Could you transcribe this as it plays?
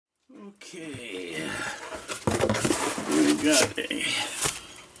Okay, we've got a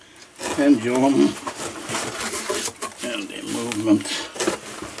pendulum and a movement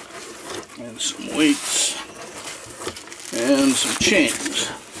and some weights and some chains.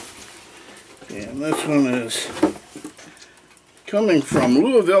 Okay, and this one is coming from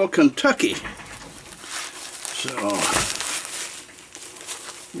Louisville, Kentucky. So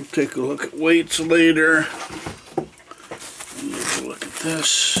we'll take a look at weights later. And take a look at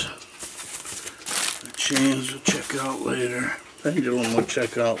this. The chains we'll check out later. Pendulum we'll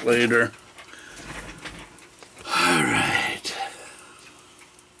check out later. Alright.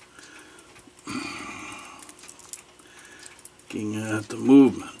 Looking at the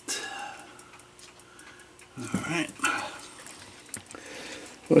movement. Alright.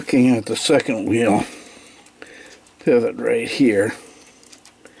 Looking at the second wheel pivot right here.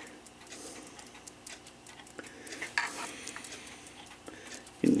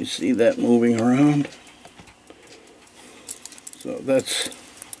 Can you see that moving around? So that's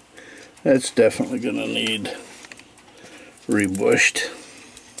definitely going to need rebushed.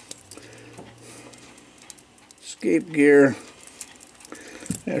 Escape gear,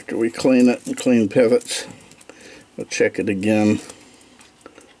 after we clean it and clean pivots, we'll check it again.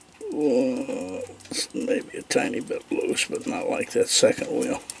 Oh, it's maybe a tiny bit loose, but not like that second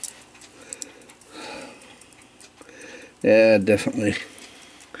wheel. Yeah, definitely.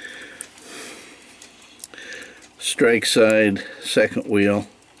 Strike side, second wheel,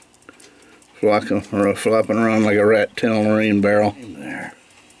 flopping around like a rat tail marine barrel. There.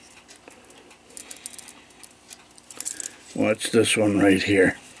 Watch this one right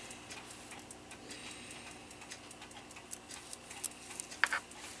here.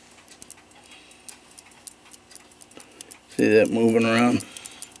 See that moving around?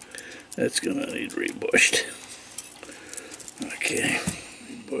 That's gonna need rebushed. Okay,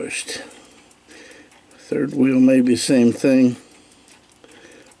 rebushed. Third wheel maybe same thing.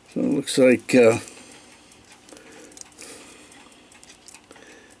 So it looks like I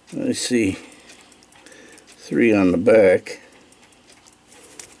see 3 on the back.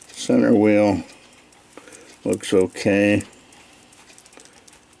 Center wheel looks okay.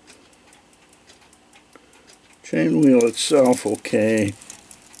 Chain wheel itself okay.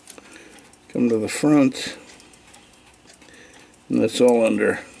 Come to the front, and that's all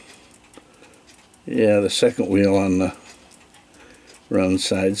under. Yeah, the second wheel on the run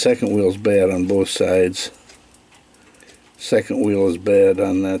side. Second wheel's bad on both sides. Second wheel is bad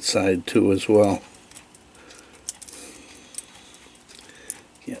on that side too as well.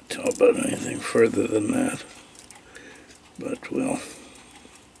 Can't tell about anything further than that. But well.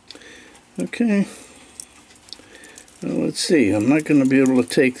 Okay. Well, let's see. I'm not going to be able to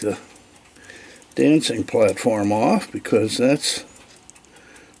take the dancing platform off because that's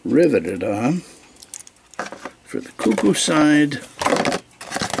riveted on. For the cuckoo side,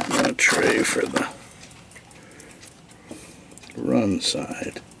 and a tray for the run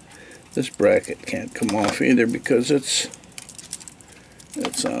side. This bracket can't come off either because it's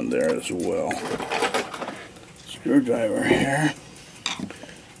on there as well. Screwdriver here,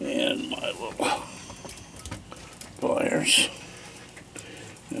 and my little pliers.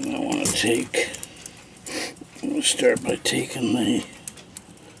 And I want to take, I'm going to start by taking the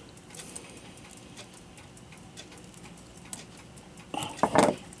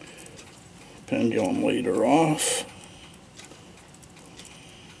pendulum leader off.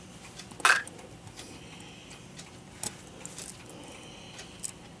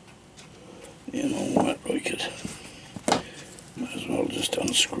 You know what, we could might as well just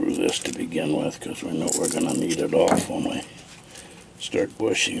unscrew this to begin with because we know we're going to need it off when we start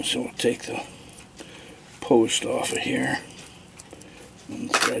bushing. So we'll take the post off of here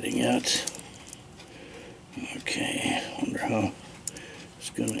and threading it. Okay, wonder how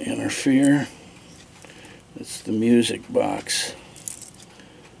it's going to interfere. It's the music box.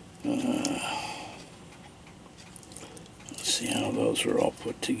 Let's see how those are all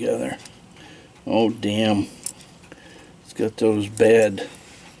put together. Oh damn, it's got those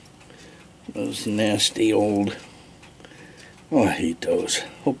nasty old, oh I hate those.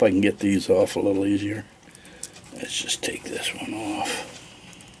 Hope I can get these off a little easier. Let's just take this one off.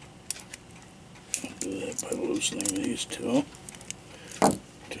 I'll do that by loosening these two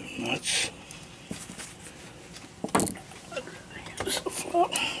nuts. Use the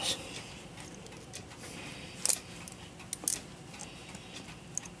flops.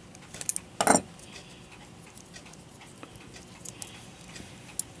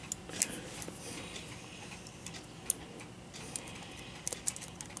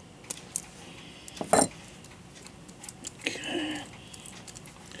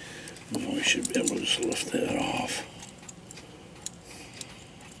 And we should be able to just lift that off.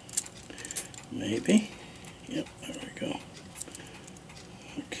 Maybe. Yep, there we go.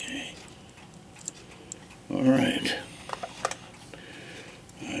 Okay. All right.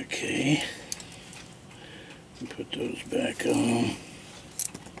 Okay. Put those back on.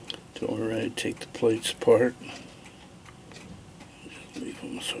 Till we're ready to take the plates apart. Just leave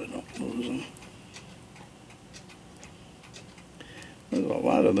them so I don't lose them. There's a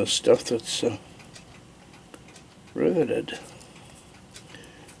lot of this stuff that's riveted.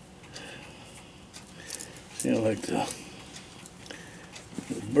 See, like the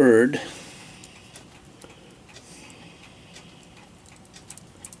bird.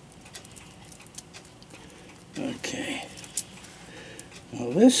 Okay. Now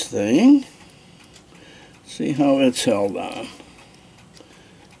this thing, see how it's held on.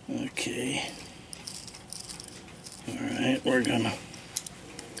 Okay. Alright, we're gonna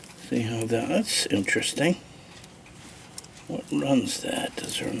see how that's interesting. What runs that?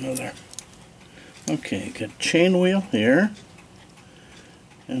 Is there another? Okay, got chain wheel here.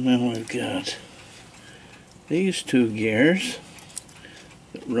 And then we've got these two gears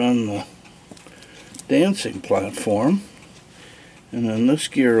that run the dancing platform. And then this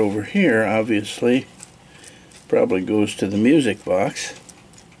gear over here, obviously, probably goes to the music box.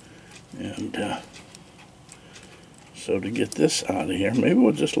 And so to get this out of here, maybe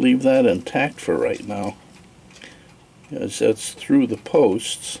we'll just leave that intact for right now, as that's through the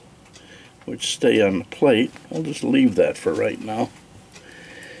posts, which stay on the plate. We'll just leave that for right now.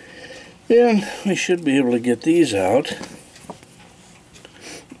 And we should be able to get these out.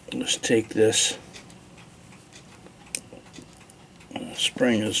 Let's take this.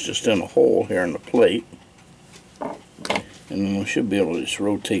 Spring is just in a hole here in the plate. And then we should be able to just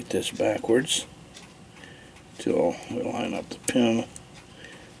rotate this backwards till we line up the pin.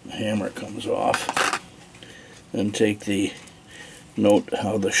 The hammer comes off. Then take the note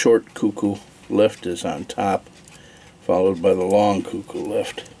how the short cuckoo lift is on top, followed by the long cuckoo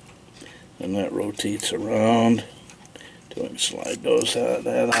lift. And that rotates around till we can slide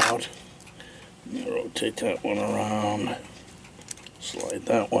that out. And rotate that one around. Slide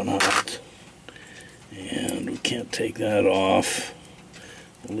that one out. And we can't take that off.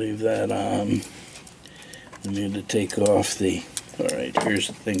 We'll leave that on. We need to take off the... Alright, here's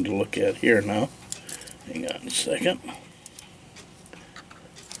the thing to look at here now. Hang on a second.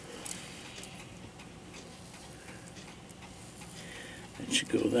 It should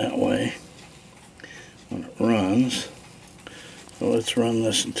go that way when it runs. So let's run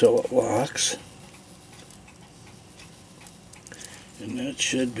this until it locks. And that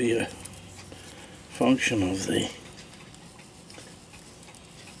should be a function of the...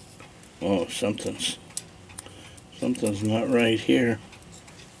 Oh, something's not right here.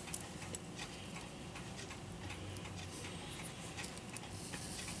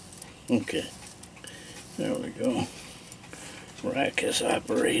 Okay, there we go. Rack is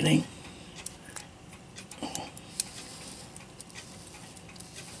operating.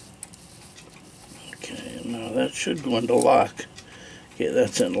 Okay, and now that should go into lock. Okay,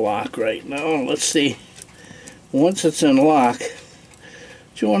 that's in lock right now. Let's see. Once it's in lock,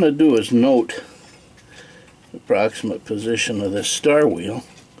 what you want to do is note the approximate position of this star wheel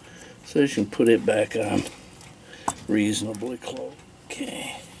so you can put it back on reasonably close.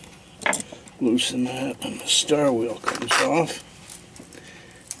 Okay. Loosen that and the star wheel comes off.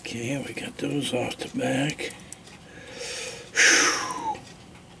 Okay, we got those off the back.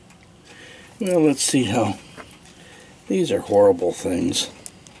 Well, let's see how... These are horrible things.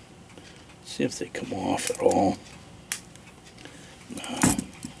 See if they come off at all. No.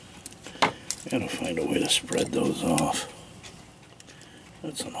 Gotta find a way to spread those off.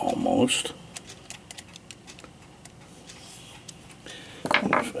 That's an almost.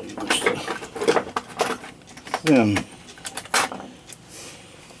 If I use the thin,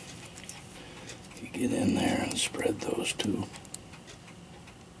 you get in there and spread those two.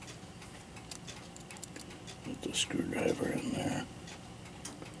 Put the screwdriver in there.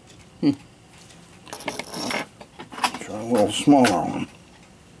 Try a little smaller one.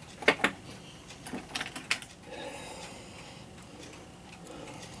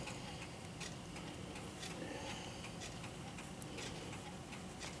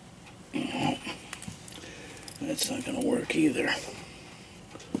 That's not going to work either.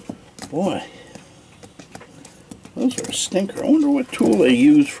 Boy, those are a stinker. I wonder what tool they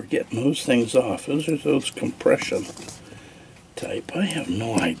use for getting those things off. Those are those compression type. I have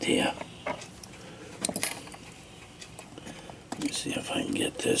no idea. Let me see if I can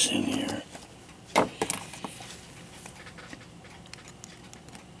get this in here.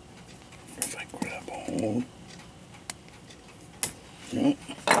 if I grab a hold. Nope.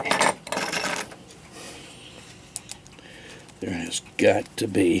 There has got to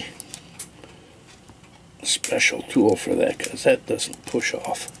be a special tool for that, because that doesn't push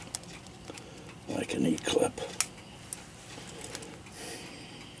off like an E-clip.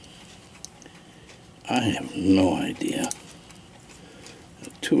 I have no idea.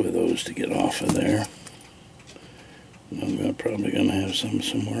 Two of those to get off of there. I'm probably going to have some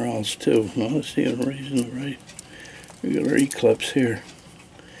somewhere else too. Well, let's see, I'm raising the right regular E-clips here.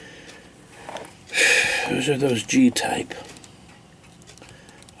 Those are those G-type.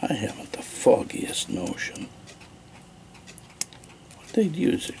 I haven't the foggiest notion what they'd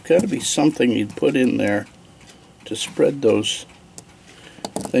use. There's got to be something you'd put in there to spread those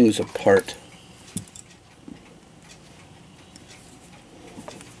things apart.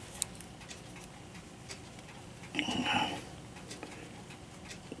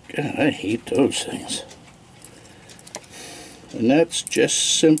 God, I hate those things. And that's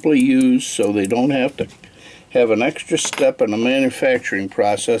just simply used so they don't have to have an extra step in the manufacturing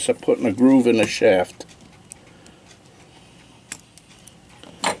process of putting a groove in the shaft.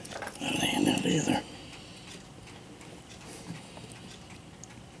 That ain't it either.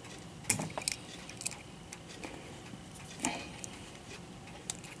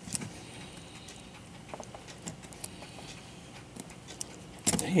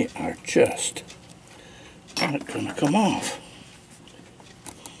 They are just not going to come off.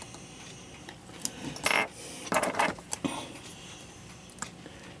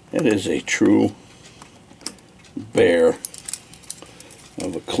 It is a true bear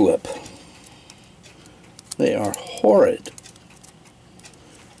of a clip. They are horrid.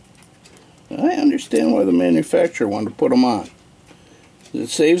 I understand why the manufacturer wanted to put them on. It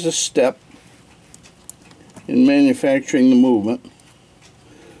saves a step in manufacturing the movement.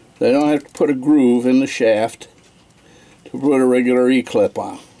 They don't have to put a groove in the shaft to put a regular E-clip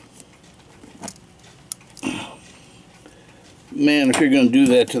on. Man, if you're going to do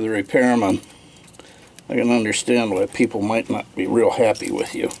that to the repairman, I can understand why people might not be real happy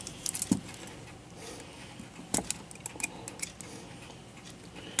with you.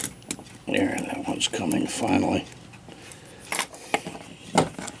 There, that one's coming finally.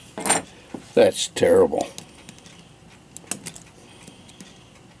 That's terrible.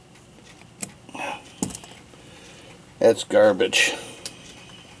 That's garbage.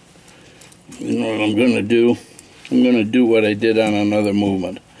 You know what I'm going to do? I'm going to do what I did on another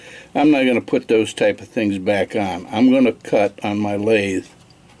movement. I'm not going to put those type of things back on. I'm going to cut on my lathe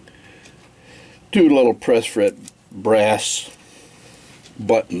 2 little press fit brass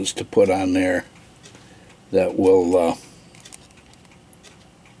buttons to put on there that will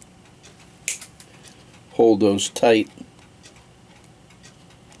hold those tight,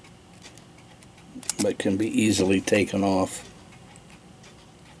 but can be easily taken off.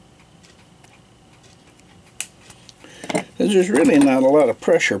 There's really not a lot of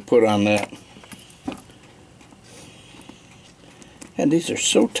pressure put on that. And these are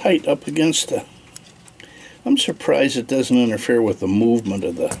so tight up against the... I'm surprised it doesn't interfere with the movement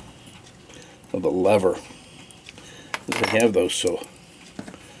of the lever. They have those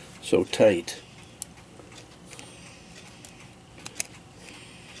so tight.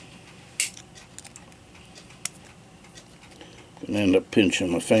 I'm going to end up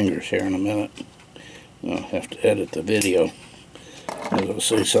pinching my fingers here in a minute. I'll have to edit the video, as I'll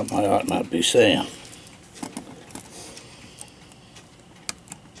say something I ought not be saying.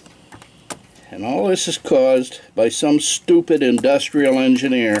 And all this is caused by some stupid industrial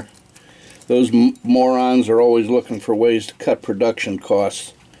engineer. Those morons are always looking for ways to cut production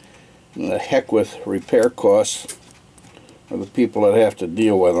costs. And the heck with repair costs are the people that have to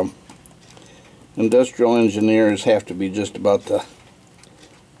deal with them. Industrial engineers have to be just about the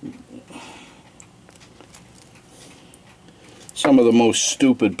some of the most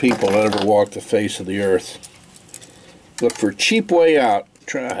stupid people that ever walked the face of the earth. Look for a cheap way out.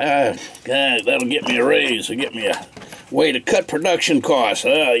 Try, God, that'll get me a raise. It'll get me a way to cut production costs.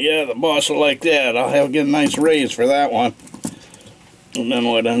 Yeah, the boss will like that. I'll get a nice raise for that one. And then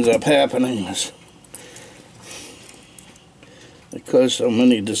what ends up happening is, because so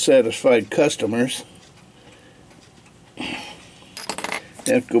many dissatisfied customers,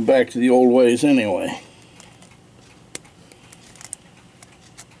 they have to go back to the old ways anyway.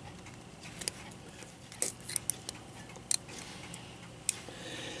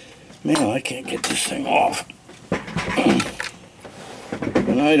 Man, I can't get this thing off.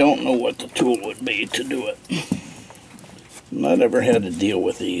 And I don't know what the tool would be to do it. I've not ever had to deal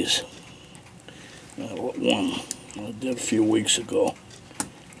with these. One I did a few weeks ago.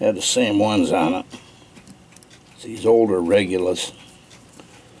 Had the same ones on it. It's these older Regulas.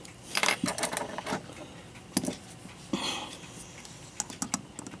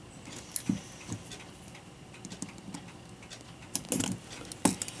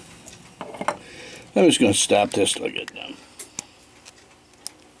 I'm just going to stop this till I get done.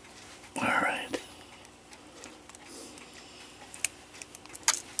 Alright.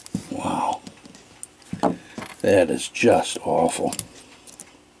 Wow. That is just awful.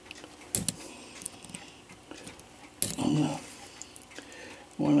 I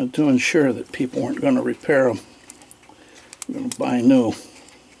wanted to ensure that people weren't going to repair them. I'm going to buy new.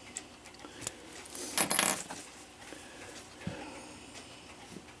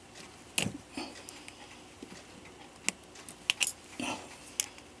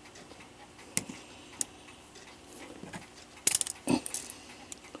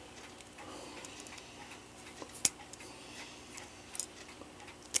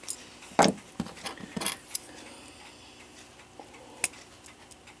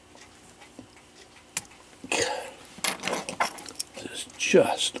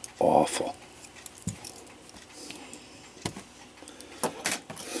 Just awful.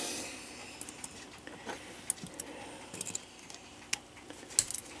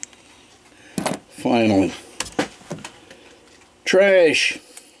 Finally. Trash.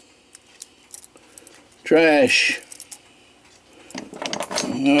 Trash.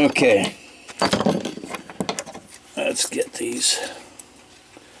 Okay. Let's get these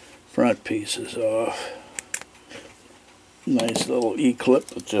front pieces off. Nice little E-clip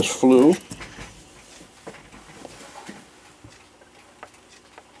that just flew.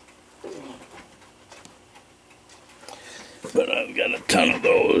 But I've got a ton of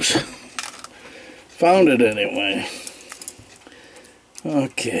those. Found it anyway.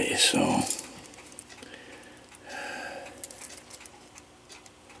 Okay, so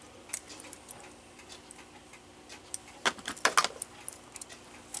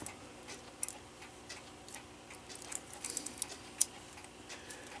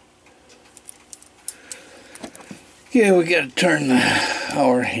yeah, we got to turn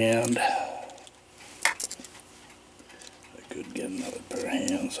our hand. I could get another pair of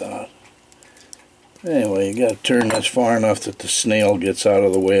hands out. Anyway, you got to turn this far enough that the snail gets out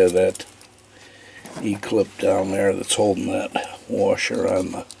of the way of that E-clip down there that's holding that washer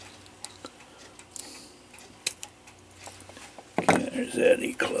on the... Okay, there's that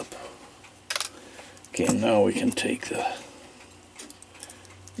E-clip. Okay, now we can take the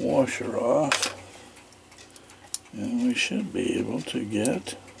washer off. And we should be able to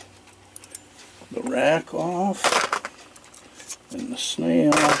get the rack off and the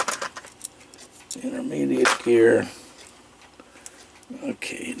snail, the intermediate gear.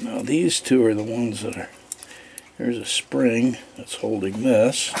 Okay, now these two are the ones that are, here's a spring that's holding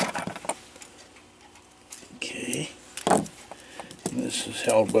this. Okay, and this is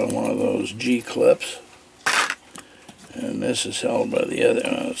held by one of those G-clips. And this is held by the other.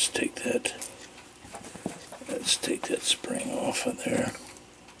 Let's take that spring off of there.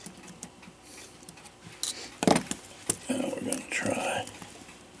 Now we're going to try.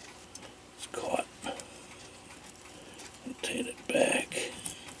 It's caught. Rotate it back.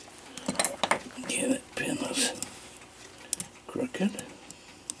 Okay, that pin is crooked.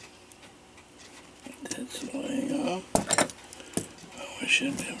 That's laying up. Oh, we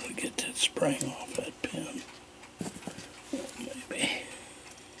should be able to get that spring off that pin. Maybe.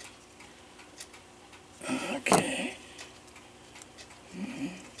 Okay.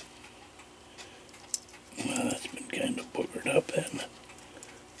 Well, that's been kind of boogered up, hasn't it?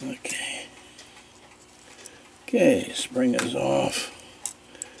 Okay. Okay, spring is off.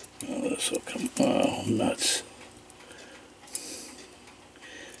 Oh, this will come. Oh, nuts.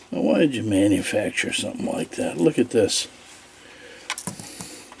 Now, why did you manufacture something like that? Look at this.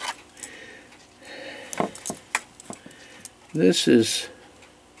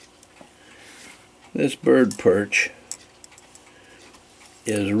 This bird perch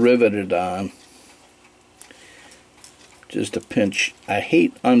is riveted on just a pinch. I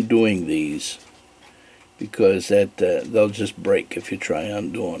hate undoing these because they'll just break if you try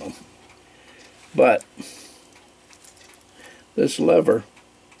undoing them. But this lever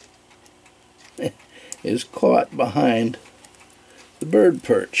is caught behind the bird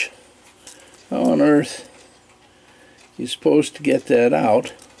perch. How on earth you're supposed to get that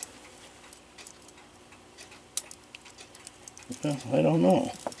out? Well, I don't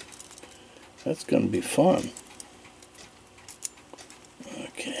know. That's going to be fun.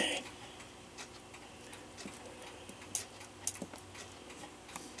 Okay.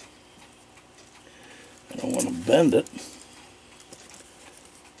 I don't want to bend it.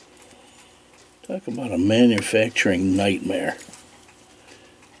 Talk about a manufacturing nightmare.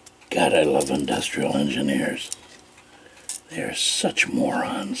 God, I love industrial engineers. They are such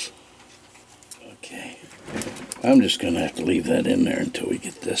morons. Okay. I'm just going to have to leave that in there until we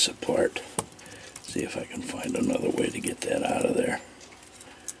get this apart. See if I can find another way to get that out of there.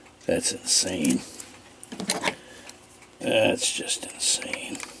 That's insane. That's just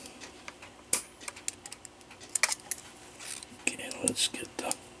insane. Okay, let's get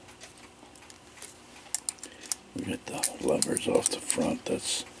the levers off the front.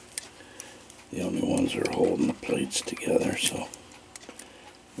 That's the only ones that are holding the plates together, so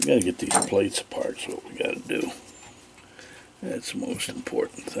we got to get these plates apart. Is what we got to do. That's the most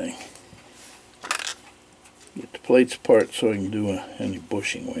important thing. Get the plates apart so we can do any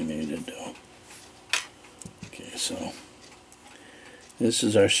bushing we need to do. Okay, so this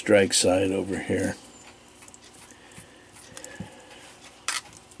is our strike side over here.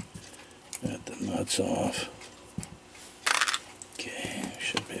 Got the nuts off. Okay,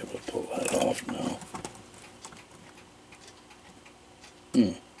 should be able to pull that off now.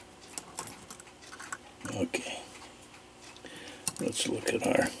 Okay, let's look at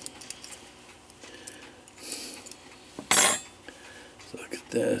our. Look at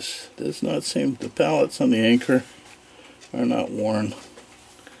this. Does not seem the pallets on the anchor are not worn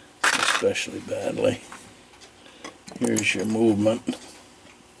especially badly. Here's your movement.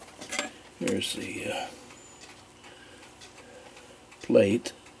 Here's the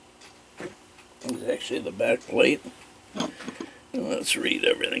plate. It's actually the back plate. And let's read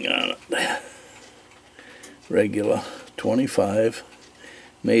everything on it. Regula 25,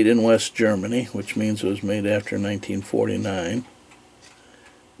 made in West Germany, which means it was made after 1949.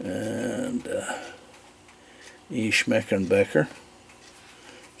 And E. Schmeckenbecker.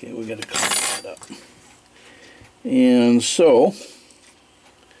 Okay, we got to clean that up. And so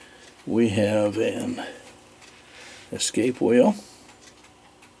we have an escape wheel.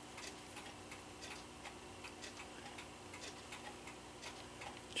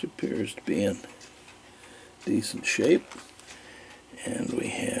 Which appears to be in decent shape. And we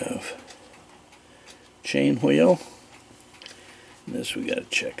have chain wheel. And this we got to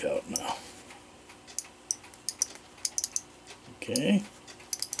check out now. Okay.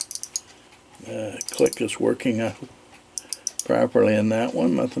 Click is working properly in that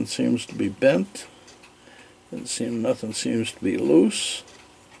one. Nothing seems to be bent. Nothing seems to be loose.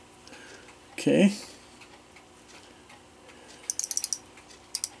 Okay.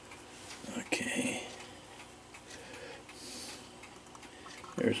 Okay.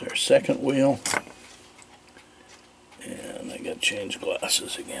 There's our second wheel. And I got to change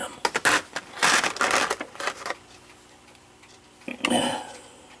glasses again.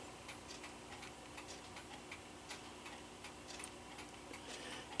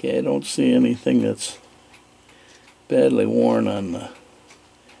 Okay, I don't see anything that's badly worn on the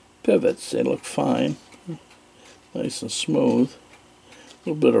pivots. They look fine. Nice and smooth. A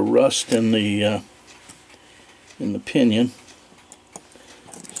little bit of rust in the pinion.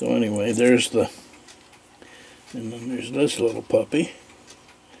 So anyway, there's and then there's this little puppy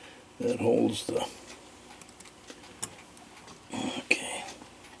that holds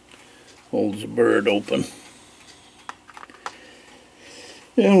holds the bird open.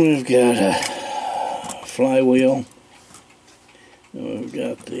 And we've got a flywheel. And we've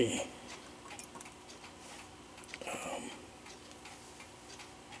got the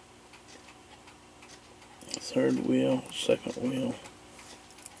third wheel, second wheel,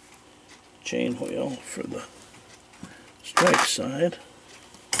 chain wheel for the strike side.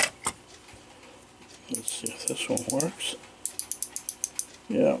 Let's see if this one works.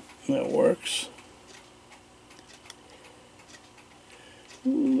 Yeah, that works. A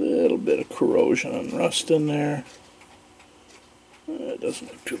little bit of corrosion and rust in there. It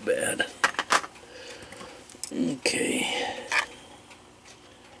doesn't look too bad. Okay.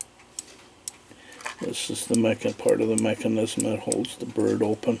 This is the part of the mechanism that holds the bird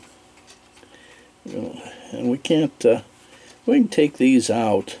open. And we can't, we can take these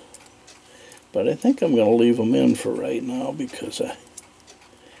out, but I think I'm going to leave them in for right now because I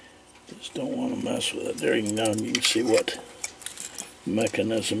just don't want to mess with it. There you can see what the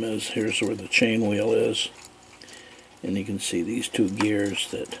mechanism is. Here's where the chain wheel is. And you can see these two gears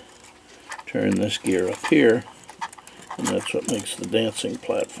that turn this gear up here, and that's what makes the dancing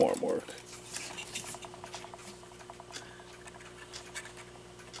platform work.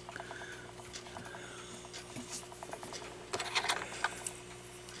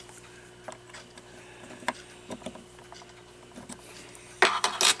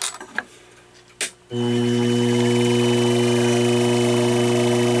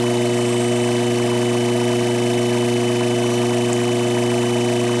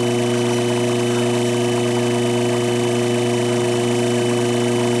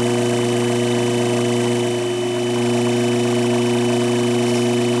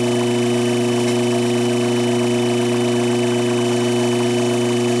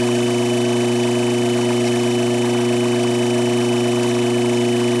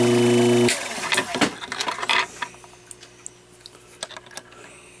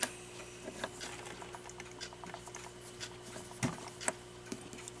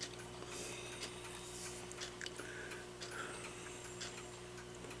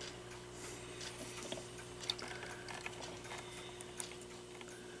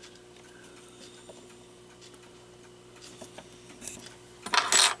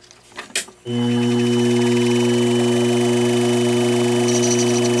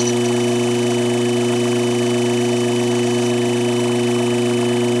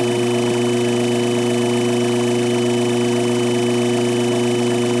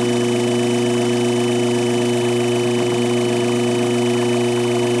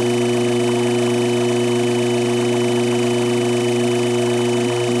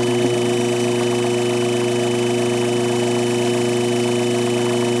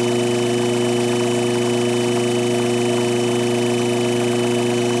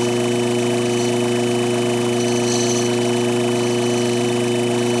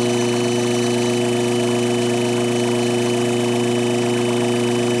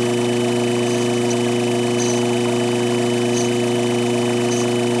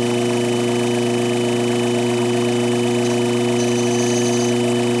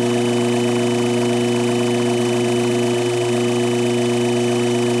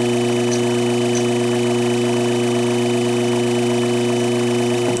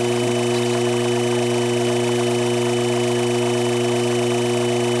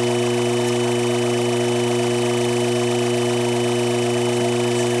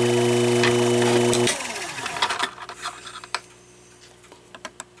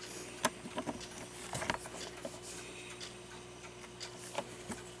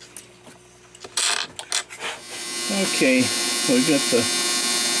 Okay, we got the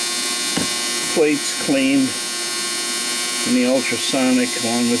plates cleaned in the ultrasonic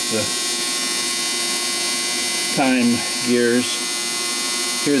along with the time gears.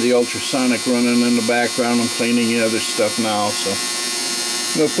 Hear the ultrasonic running in the background. I'm cleaning the other stuff now, so I'm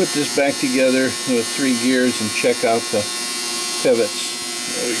going to put this back together with 3 gears and check out the pivots.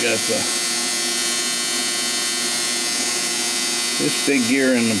 We got this big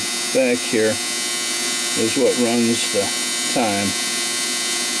gear in the back here is what runs the time.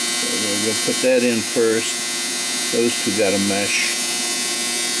 So we're going to put that in first. Those two got a mesh.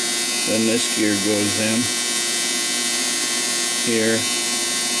 Then this gear goes in here,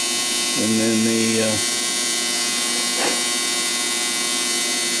 and then the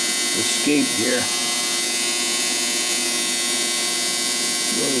escape gear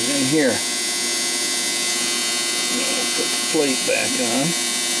goes in here. Now we'll put the plate back on.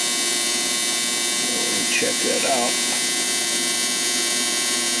 Check that out.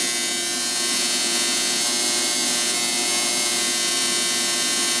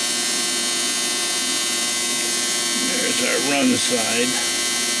 There's our run side.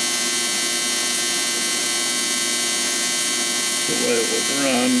 The way it would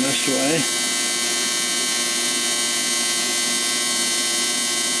run this way.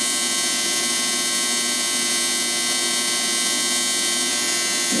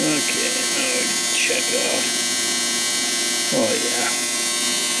 Okay, now we can check out. Oh yeah.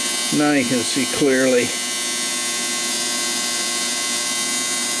 Now you can see clearly.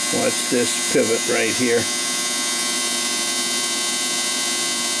 Watch this pivot right here.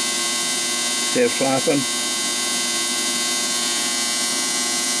 See it flopping?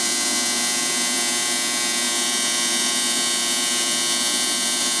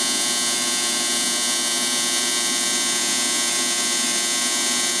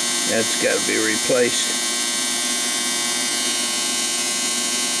 That's got to be replaced.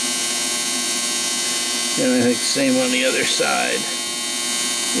 And I think same on the other side.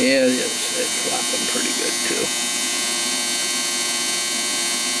 Yeah, the other side's flopping pretty good too.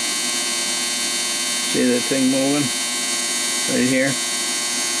 See that thing moving? Right here?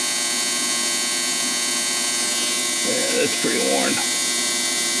 Yeah, that's pretty worn.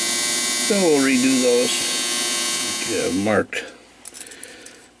 So we'll redo those. Okay, I've marked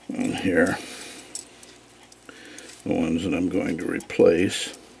on here the ones that I'm going to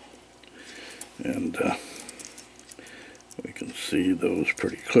replace, and we can see those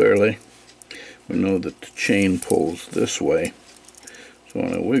pretty clearly. We know that the chain pulls this way, so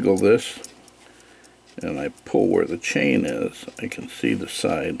when I wiggle this and I pull where the chain is, I can see the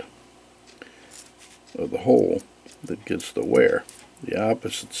side of the hole that gets the wear. The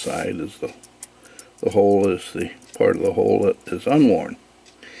opposite side is the hole is the part of the hole that is unworn.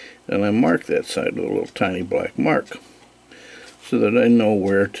 And I mark that side with a little tiny black mark so that I know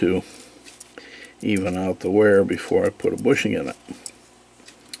where to even out the wear before I put a bushing in it.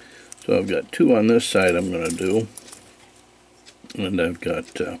 So I've got 2 on this side I'm going to do, and I've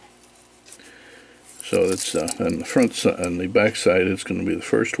got so that's on the front side, on the back side it's going to be the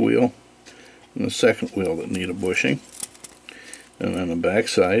first wheel and the second wheel that need a bushing, and on the back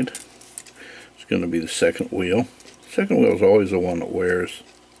side it's going to be the second wheel. Second wheel is always the one that wears,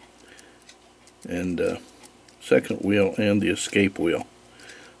 and second wheel and the escape wheel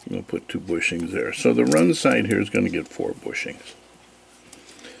We'll put 2 bushings there. So the run side here is going to get 4 bushings.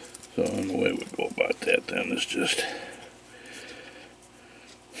 So the way we go about that then is just,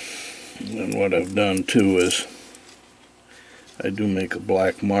 and what I've done too is I do make a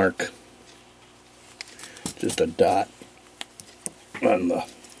black mark, just a dot on the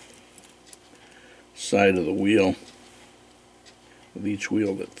side of the wheel, of each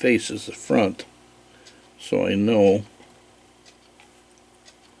wheel that faces the front, so I know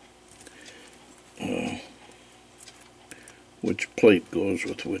which plate goes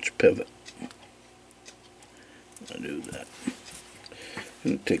with which pivot. I do that. I'm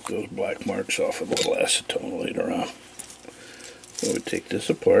going to take those black marks off with a little acetone later on. So we take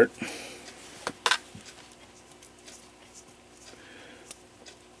this apart.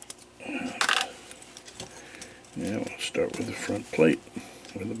 Yeah, we'll start with the front plate,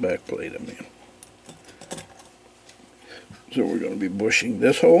 or the back plate, I mean. So we're going to be bushing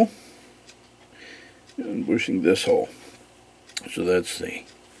this hole, and bushing this hole. So that's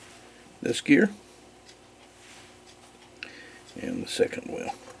this gear, and the second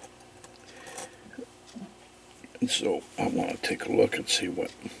wheel. And so I want to take a look and see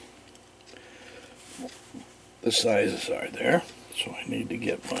what the sizes are there. So I need to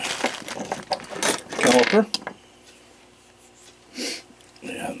get my caliper,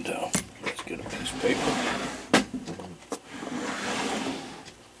 and let's get a piece of paper,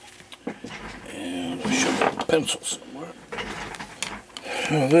 and I should have a pencil somewhere.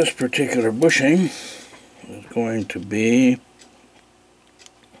 So this particular bushing is going to be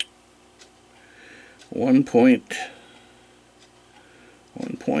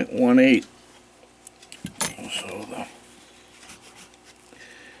 1.18.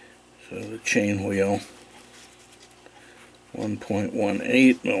 So the chain wheel,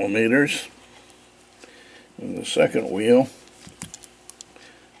 1.18 millimeters, and the second wheel,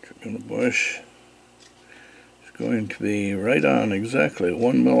 which we're going to bush, is going to be right on exactly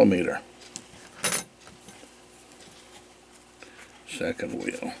 1 millimeter. Second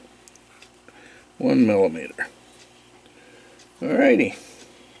wheel, 1 millimeter. Alrighty.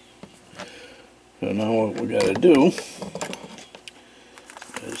 So now what we got to do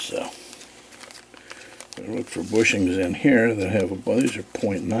is look for bushings in here that have these are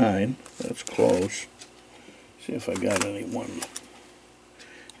 0.9. That's close. See if I got any one.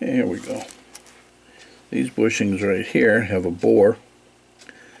 Hey, here we go. These bushings right here have a bore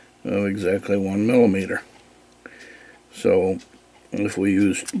of exactly 1 millimeter. So if we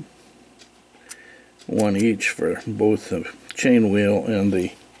use one each for both the chain wheel and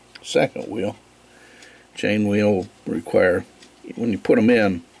the second wheel, chain wheel will require, when you put them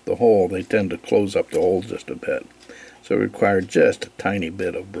in the hole, they tend to close up the hole just a bit. So it requires just a tiny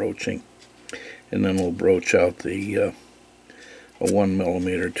bit of broaching. And then we'll broach out the a 1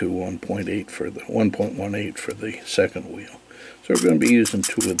 millimeter to 1.8 for the 1.18 for the second wheel. So we're going to be using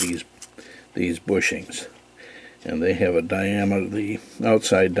 2 of these bushings. And they have a diameter, the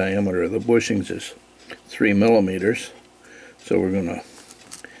outside diameter of the bushings is 3 millimeters. So we're going to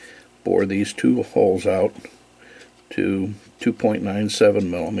bore these 2 holes out to 2.97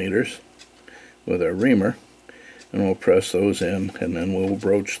 millimeters with our reamer, and we'll press those in, and then we'll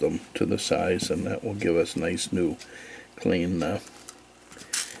broach them to the size, and that will give us nice new clean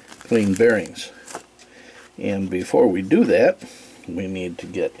bearings. And before we do that, we need to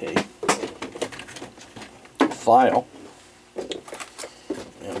get a file,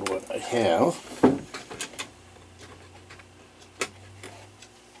 and what I have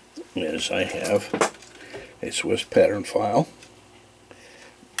is I have a Swiss pattern file.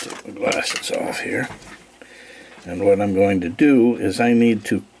 Take my glasses off here, and what I'm going to do is I need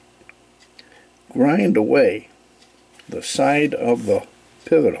to grind away the side of the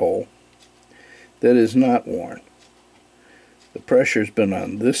pivot hole that is not worn. The pressure's been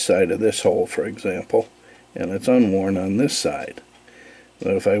on this side of this hole, for example, and it's unworn on this side.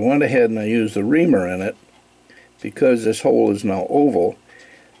 But if I went ahead and I used the reamer in it, because this hole is now oval,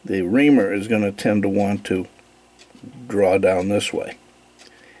 the reamer is going to tend to want to draw down this way.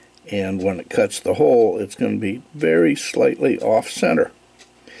 And when it cuts the hole, it's going to be very slightly off center.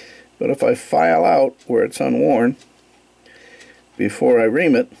 But if I file out where it's unworn before I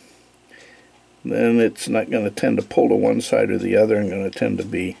ream it, then it's not going to tend to pull to one side or the other, and going to tend to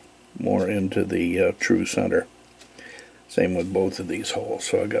be more into the true center. Same with both of these holes,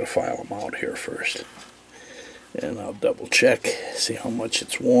 so I've got to file them out here first. And I'll double check, see how much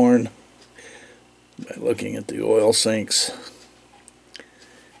it's worn by looking at the oil sinks.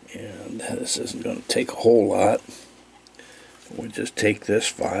 And this isn't going to take a whole lot. We just take this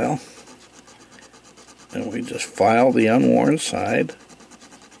file and we just file the unworn side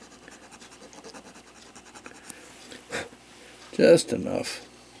just enough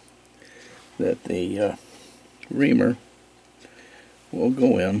that the reamer will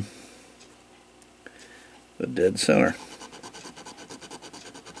go in the dead center.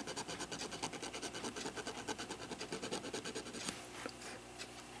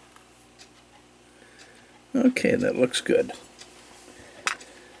 Okay, that looks good.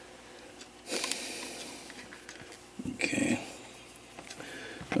 Okay,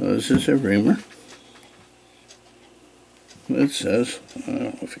 this is a reamer. It says, I don't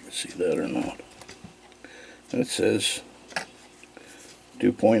know if you can see that or not. It says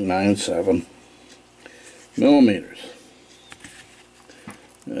 2.97 millimeters.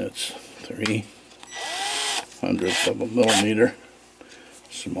 That's 3/100ths of a millimeter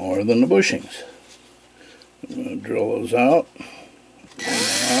smaller than the bushings. I'm going to drill those out. Bring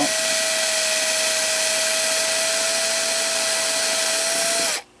them out.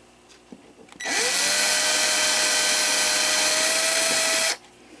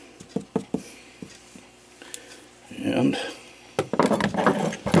 And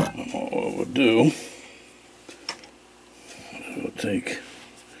what we'll do, we'll take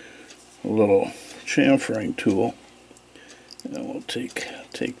a little chamfering tool and we'll take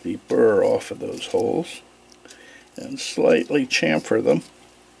the burr off of those holes and slightly chamfer them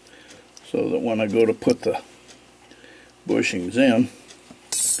so that when I go to put the bushings in,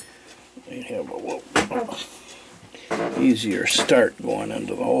 they have a little easier start going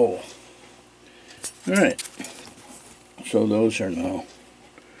into the hole. Alright, so those are now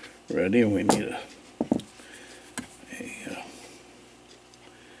ready. We need a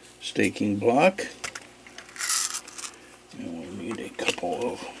staking block, and we need a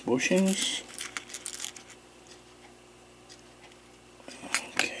couple of bushings.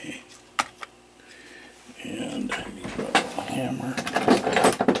 Okay, and I need a hammer,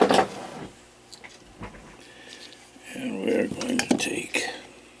 and we're going to take,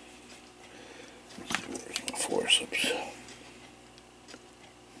 let's see, where's my forceps?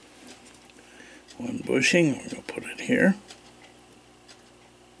 One bushing, we're going to put it here.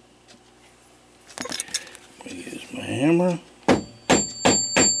 I use my hammer.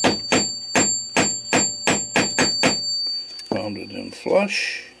 Found it in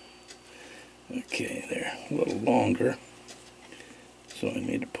flush. Okay, there, a little longer. So I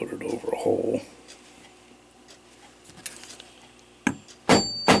need to put it over a hole. I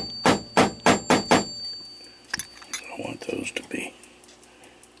want those to be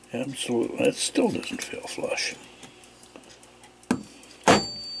absolutely, that still doesn't feel flush.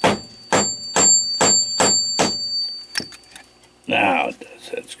 Now it does,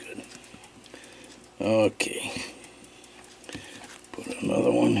 that's good. Okay. Put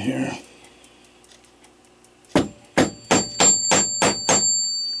another one here.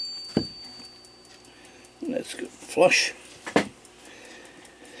 That's good, flush.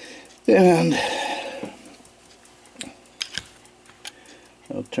 And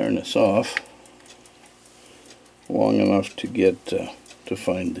I'll turn this off long enough to get to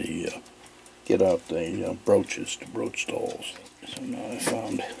find the get out the broaches to broach the holes. So now I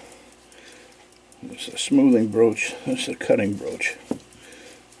found this is a smoothing broach. This is a cutting broach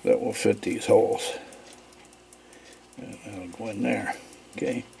that will fit these holes, and that'll go in there.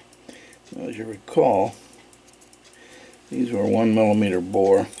 Okay. Now, as you recall, these were 1 millimeter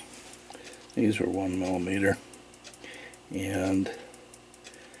bore. These were 1 millimeter, and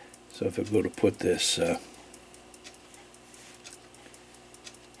so if I go to put this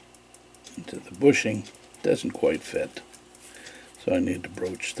into the bushing, it doesn't quite fit. So I need to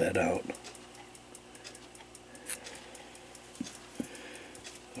broach that out.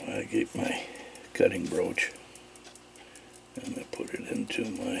 So I get my cutting broach and I put it into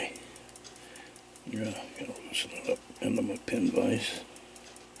my, gotta loosen it up into my pin vise.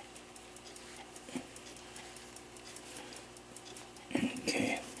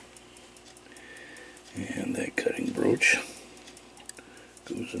 Okay. And that cutting broach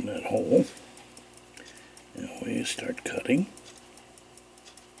goes in that hole. And we start cutting.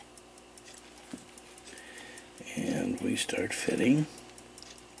 And we start fitting.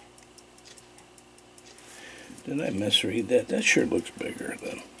 Did I misread that? That sure looks bigger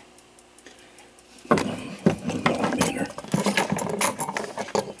than a millimeter.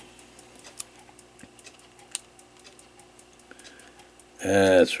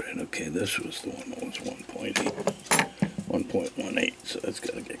 That's right. Okay, this was the one that was 1.18, so that's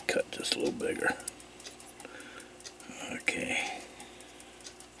got to get cut just a little bigger. Okay.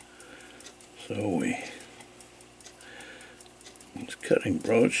 So this cutting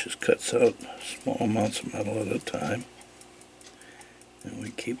broach just cuts out small amounts of metal at a time, and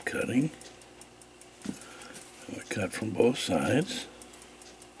we keep cutting We cut from both sides.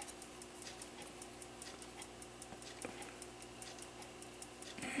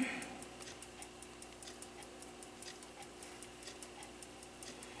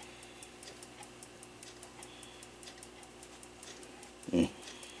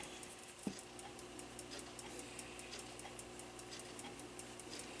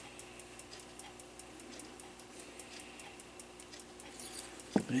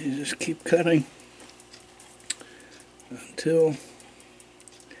 You just keep cutting until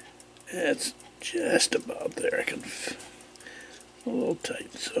it's just about there. I can a little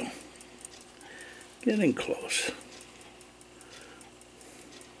tight, so getting close.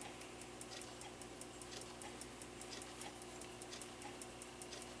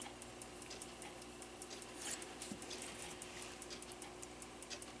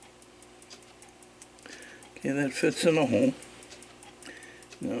 Okay, that fits in a hole.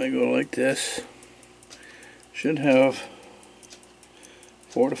 Now I go like this. Should have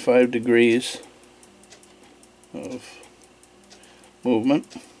 4 to 5 degrees of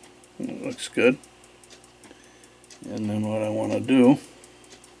movement. It looks good. And then what I want to do,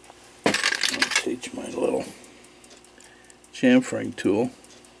 I'll take my little chamfering tool.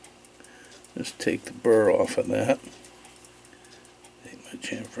 Just take the burr off of that. Take my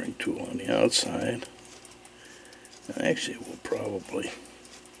chamfering tool on the outside. And actually, we'll probably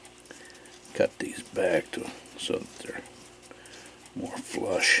cut these back so that they're more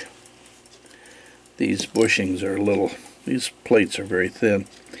flush. These bushings are these plates are very thin.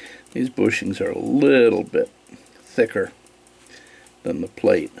 These bushings are a little bit thicker than the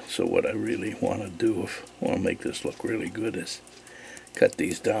plate. So what I really want to do, if I want to make this look really good, is cut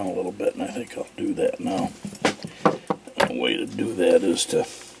these down a little bit, and I think I'll do that now. And the way to do that is to,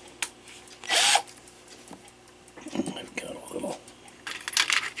 I've got a little,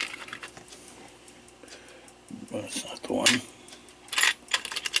 that's not the one.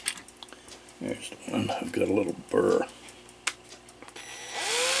 There's the one. I've got a little burr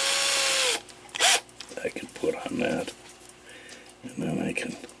I can put on that, and then I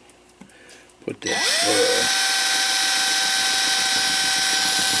can put that burr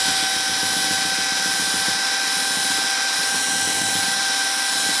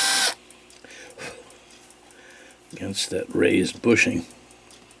against that raised bushing.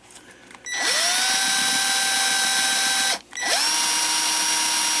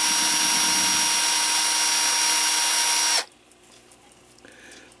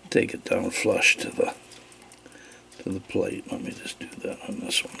 Take it down flush to the plate. Let me just do that on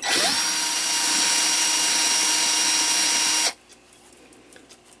this one too.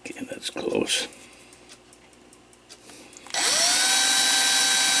 Okay, that's close.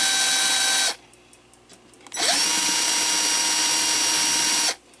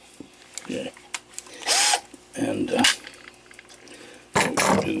 Okay, and what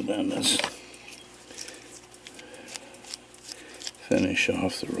we'll do then is finish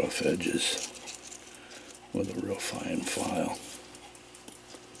off the rough edges with a real fine file.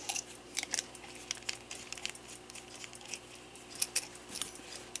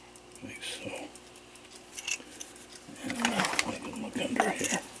 Like so. And I can look under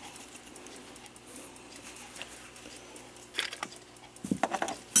here.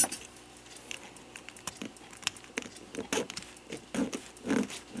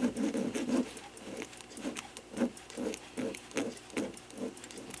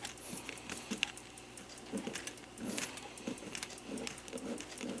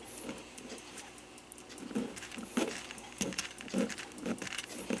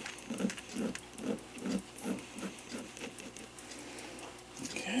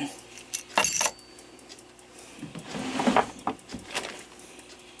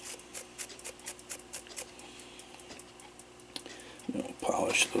 I'll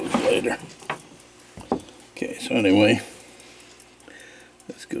polish those later. Okay, so anyway,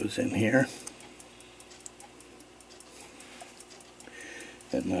 this goes in here.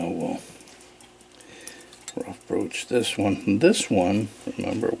 And now we'll rough broach this one. This one,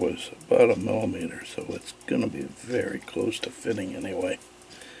 remember, was about 1 millimeter, so it's going to be very close to fitting anyway.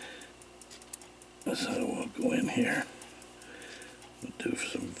 So we'll go in here. We'll do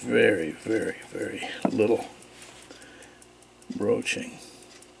some very, very, very little broaching.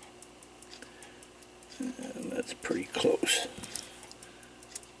 And that's pretty close.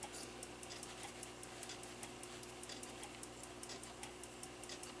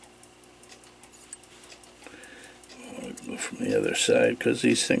 I'll go from the other side because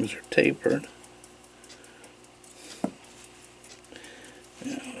these things are tapered.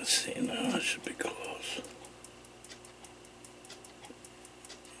 Yeah, let's see now, it should be close.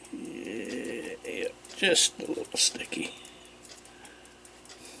 Yeah, just a little sticky.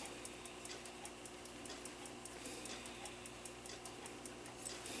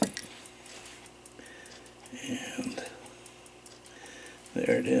 And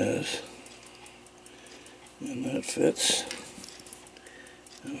there it is. And that fits.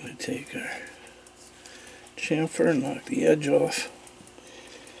 And we take our chamfer, knock the edge off.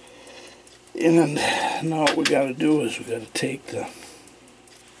 And now what we got to do is we got to take the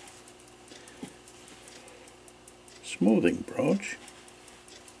smoothing broach,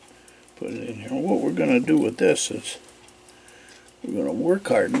 put it in here. What we're going to do with this is we're going to work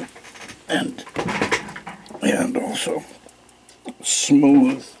harden and also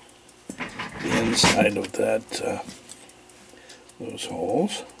smooth the inside of that those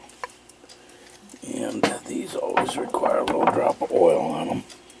holes. And these always require a little drop of oil on them.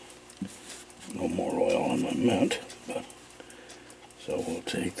 No more oil than I meant, but so we'll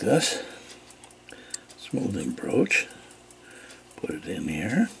take this smoothing broach, put it in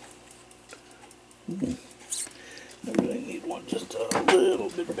here. I really need one just a little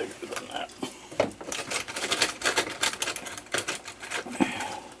bit bigger than that.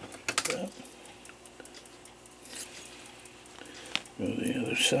 Go to the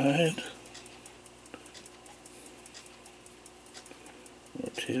other side.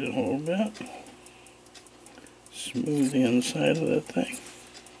 Rotate it a little bit. Smooth the inside of that thing.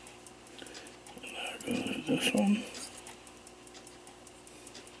 And now go to this one.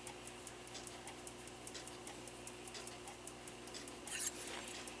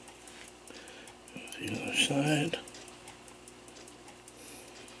 Go to the other side.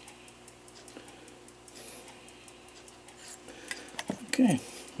 Okay,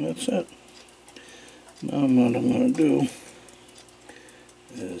 that's it. Now what I'm going to do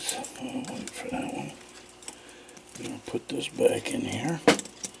is, I'll wait for that one. I'm going to put this back in here.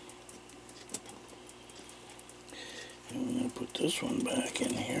 And I'm going to put this one back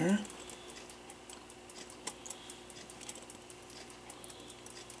in here.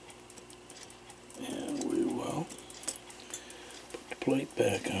 And we will put the plate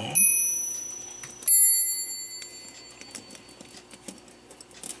back on.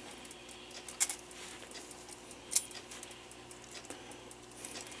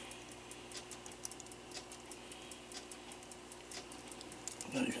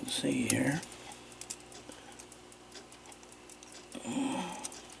 You can see here. Okay,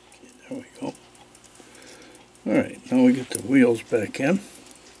 there we go. Alright, now we get the wheels back in.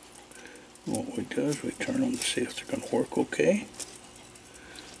 What we do is we turn them to see if they're going to work okay.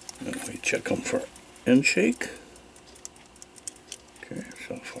 And we check them for end shake. Okay,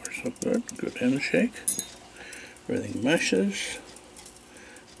 so far so good. Good end shake. Everything meshes.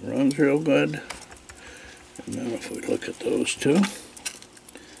 Runs real good. And then if we look at those two,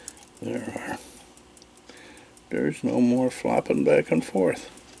 there's no more flopping back and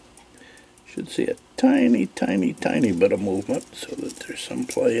forth. Should see a tiny bit of movement so that there's some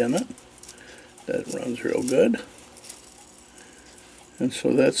play in it. That runs real good. And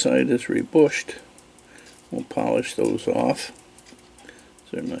so that side is rebushed. We'll polish those off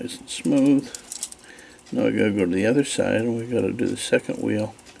so they're nice and smooth. Now we gotta go to the other side and we gotta do the second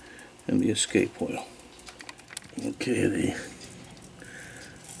wheel and the escape wheel. Okay, the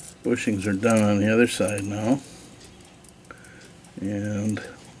bushings are done on the other side now. And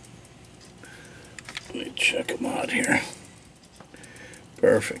let me check them out here.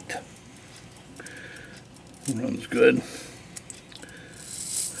 Perfect. Runs good.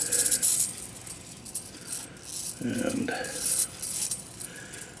 And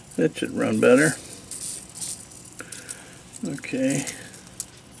that should run better. Okay.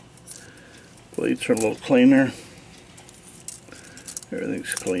 Plates are a little cleaner.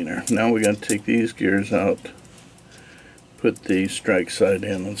 Everything's cleaner. Now we got to take these gears out, put the strike side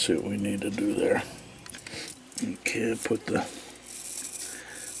in and see what we need to do there. Okay, put the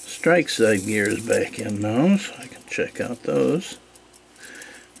strike side gears back in now so I can check out those.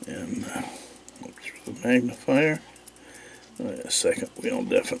 And look through the magnifier. The second wheel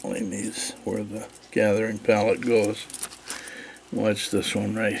definitely needs where the gathering pallet goes. Watch this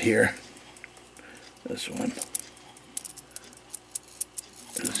one right here. This one.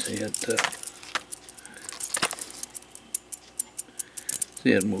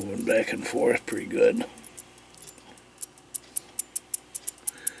 See it moving back and forth pretty good.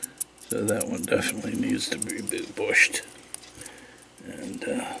 So that one definitely needs to be bushed. And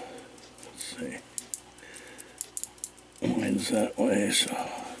let's see. Mine's that way, so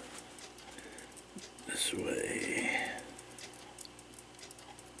this way.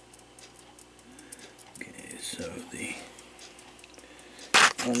 Okay, so the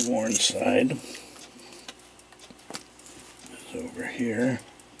unworn side. over here.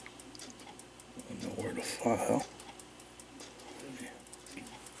 I know where to file.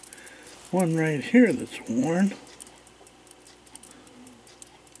 One right here that's worn.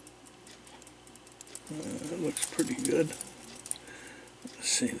 That looks pretty good. Let's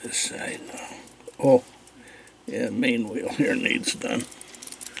see this side now. Oh, yeah, main wheel here needs done.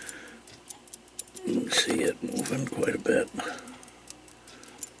 You can see it moving quite a bit.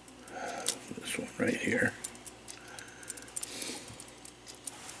 This one right here.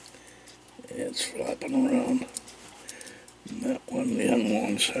 It's flopping around. And that one, the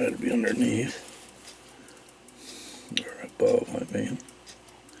unworn side, will be underneath. Or above, I mean.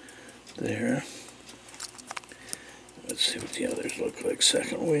 There. Let's see what the others look like.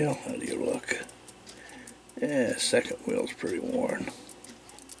 Second wheel, how do you look? Yeah, second wheel's pretty worn.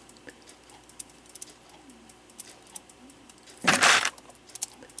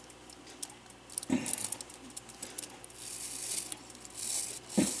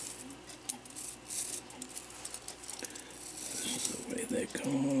 That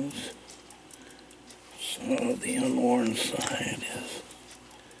goes. So the unworn side is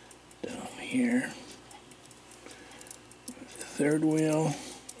down here. The third wheel,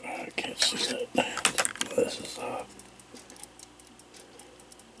 I can't see that. Glasses off.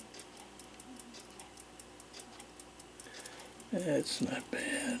 It's not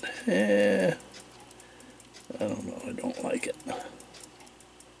bad. I don't know, I don't like it.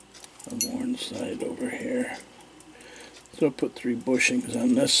 Unworn side over here. So I'll put 3 bushings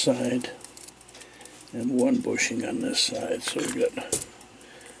on this side and 1 bushing on this side. So we've got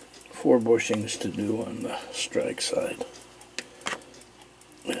 4 bushings to do on the strike side.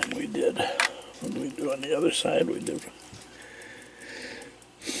 And we did. What did we do on the other side? We did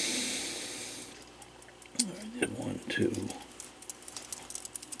 1, 2,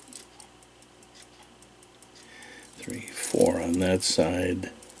 3, 4 on that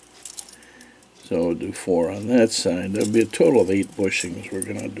side. So we'll do 4 on that side. There'll be a total of 8 bushings we're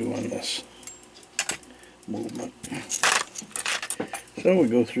going to do on this movement. So we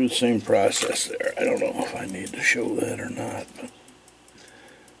go through the same process there. I don't know if I need to show that or not, but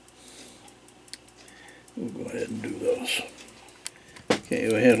we'll go ahead and do those. Okay,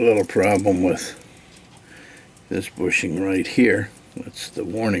 we had a little problem with this bushing right here. That's the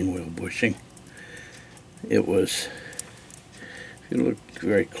warning wheel bushing. It was, if you look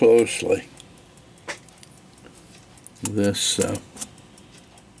very closely, this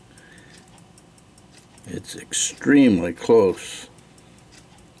it's extremely close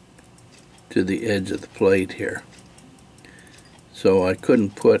to the edge of the plate here, so I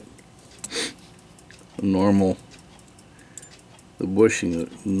couldn't put the bushing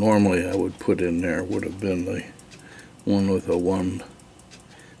that normally I would put in there would have been the one with a 1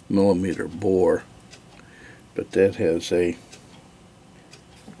 millimeter bore, but that has a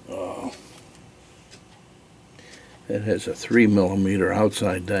 3 millimeter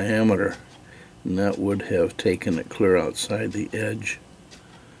outside diameter, and that would have taken it clear outside the edge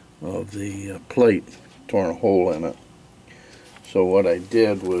of the plate, torn a hole in it. So what I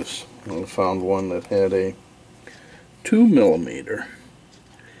did was I found one that had a 2 millimeter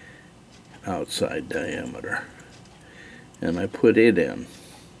outside diameter, and I put it in,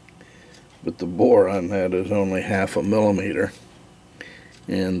 but the bore on that is only 1/2 millimeter,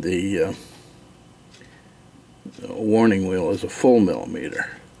 and the warning wheel is a full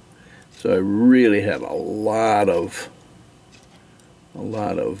millimeter. So I really had a lot of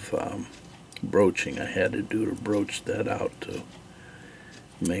broaching I had to do to broach that out to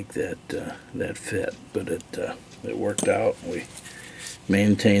make that fit, but it worked out. We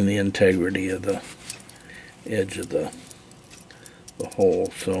maintained the integrity of the edge of the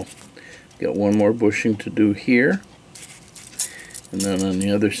hole. So got 1 more bushing to do here, and then on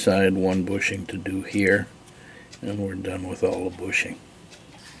the other side 1 bushing to do here, and we're done with all the bushing.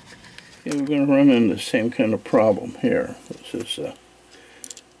 Okay, we're going to run into the same kind of problem here. This is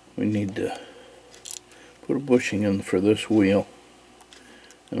we need to put a bushing in for this wheel,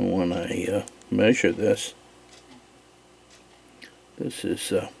 and when I measure this, this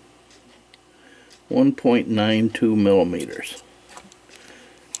is 1.92 millimeters.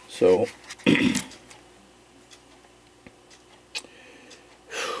 So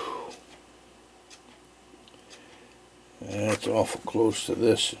that's awful close to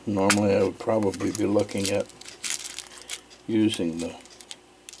this. Normally I would probably be looking at using the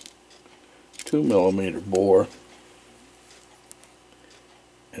 2 millimeter bore,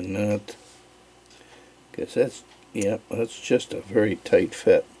 and that, because that's just a very tight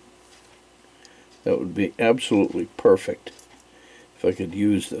fit. That would be absolutely perfect if I could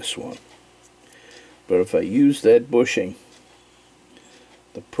use this one. But if I use that bushing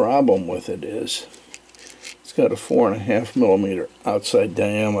The problem with it is it's got a 4.5 millimeter outside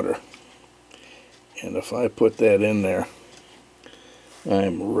diameter, and if I put that in there,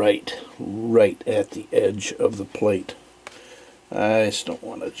 I'm right at the edge of the plate. I just don't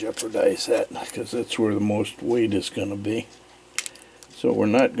want to jeopardize that because that's where the most weight is going to be. So we're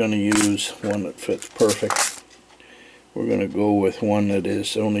not going to use one that fits perfect. We're going to go with one that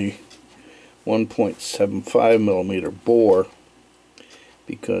is only 1.75 millimeter bore,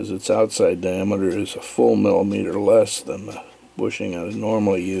 because its outside diameter is a full millimeter less than the bushing I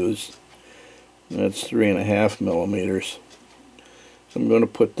normally use. And that's 3.5 millimeters. So I'm going to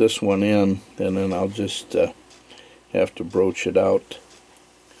put this one in, and then I'll just have to broach it out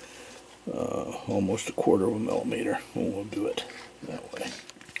almost 1/4 millimeter, and we'll do it that way.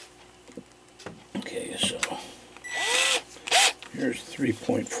 Okay, so here's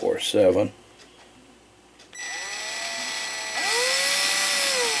 3.47.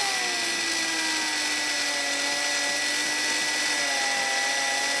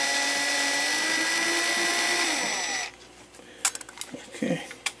 Okay.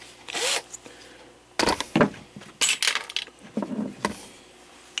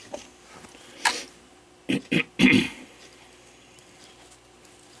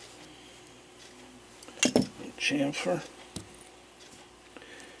 Chamfer.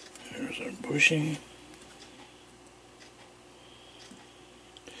 There's our bushing.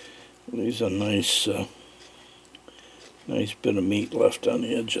 Leaves a nice bit of meat left on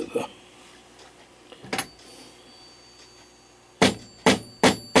the edge of the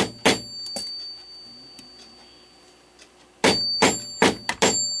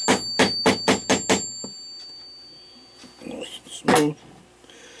nice and smooth.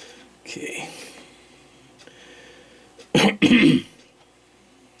 Okay.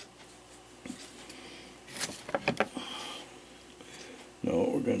 Now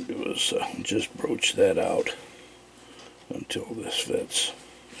what we're going to do is just broach that out until this fits,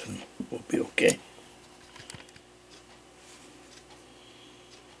 and we'll be okay.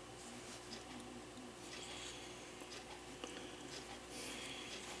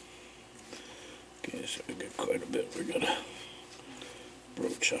 Okay, so we got quite a bit we're going to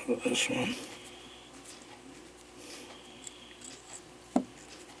broach out of this one.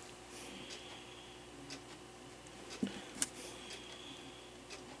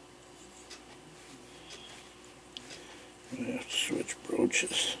 I have to switch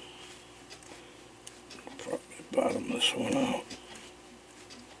broaches. Probably bottom this one out.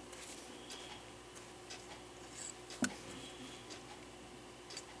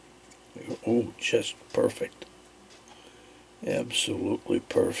 Oh, just perfect. Absolutely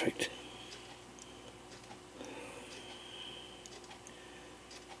perfect.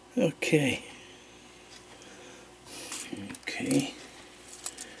 Okay. Okay.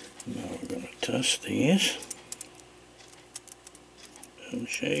 Now we're going to test these. And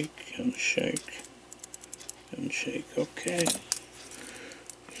shake, and shake, and shake. Okay.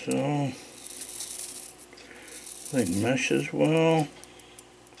 So, I think meshes well.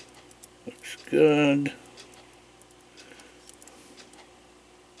 Looks good.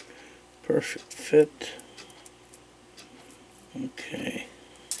 Perfect fit. Okay.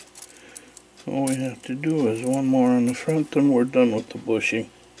 All we have to do is one more on the front, then we're done with the bushing.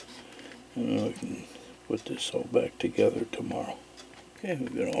 And then we can put this all back together tomorrow. Okay,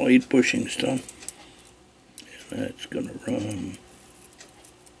 we've got all 8 bushings done. And that's going to run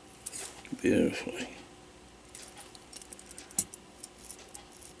beautifully.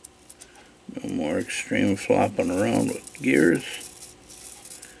 No more extreme flopping around with gears.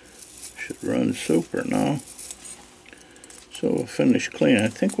 Should run super now. So we'll finish clean. I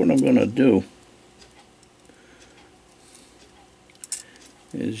think what I'm going to do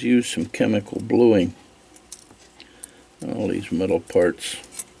is use some chemical bluing on all these metal parts.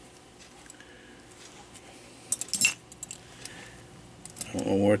 I don't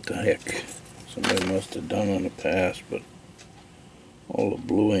know what the heck somebody must have done in the past, but all the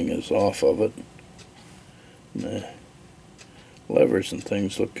bluing is off of it. And the levers and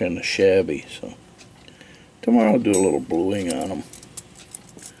things look kind of shabby, so tomorrow I'll do a little bluing on them.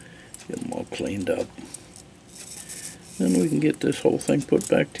 Get them all cleaned up. Then we can get this whole thing put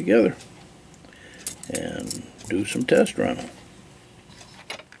back together and do some test running.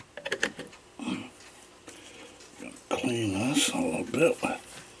 Clean this a little bit with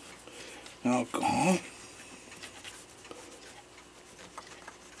alcohol.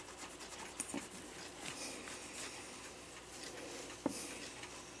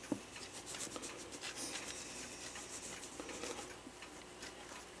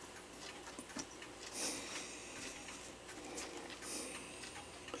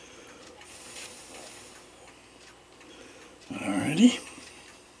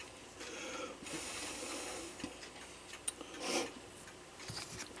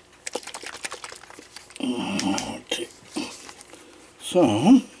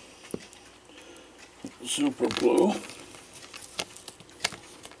 some super glue.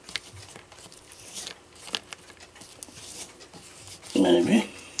 Maybe.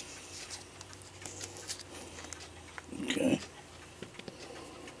 Okay.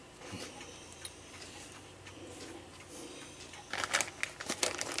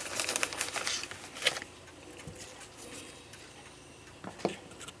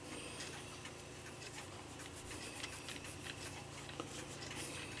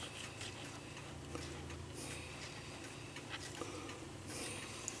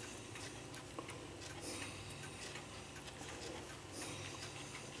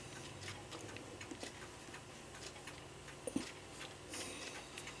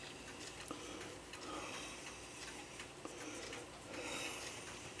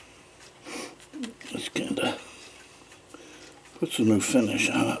 This kind of puts a new finish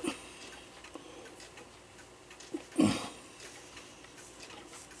on it.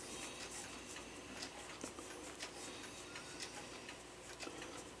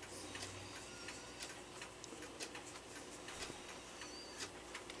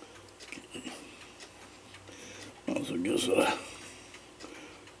 Also gives it a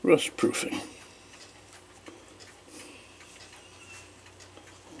rust proofing.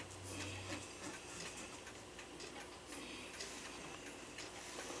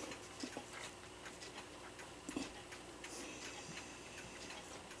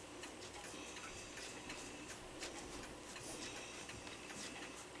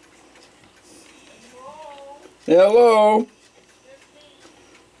 Hello.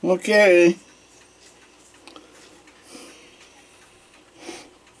 Okay.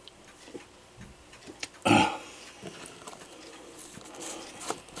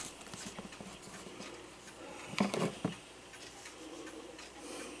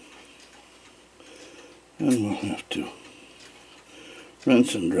 And we'll have to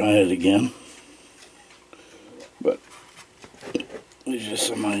rinse and dry it again. But there's just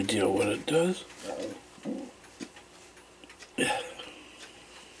some idea what it does.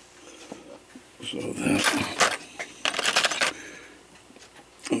 So that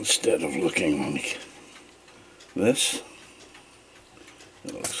instead of looking like this,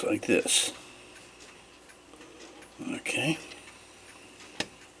 it looks like this. Okay.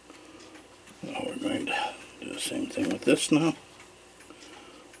 Now we're going to do the same thing with this now.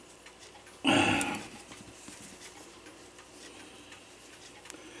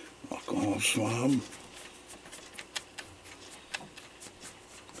 Alcohol swab.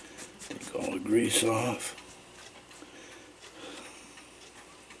 Take all the grease off.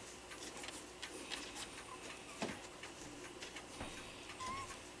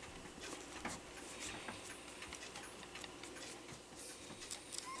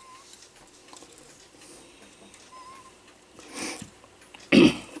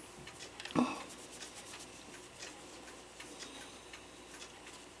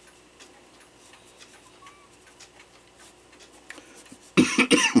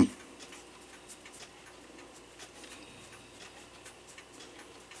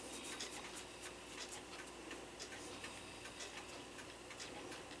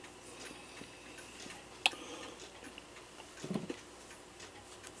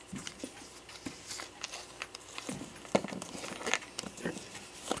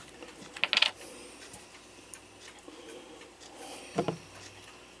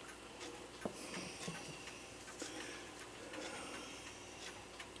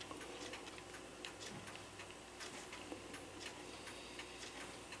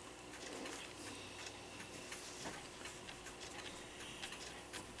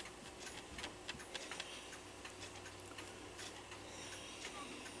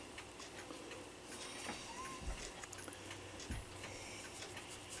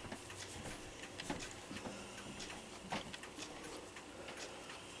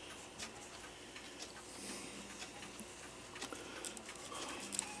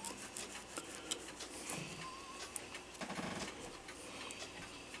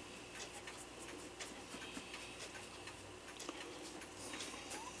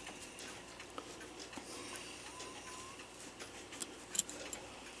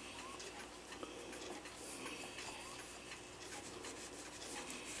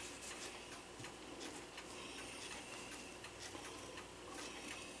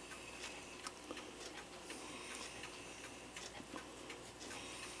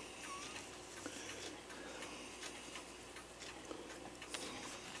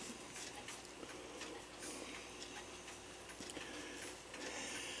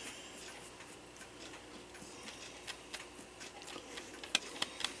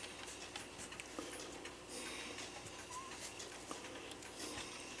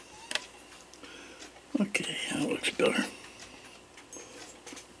 Okay, that looks better.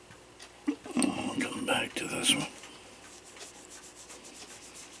 I'll come back to this one.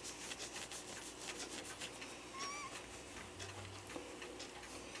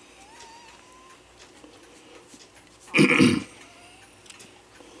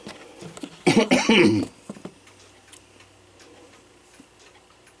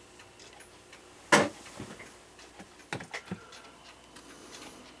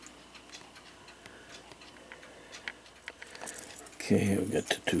 Okay, we've got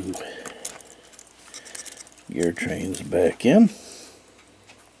the two gear trains back in.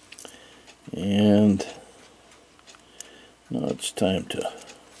 And now it's time to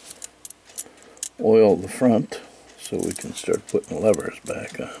oil the front so we can start putting levers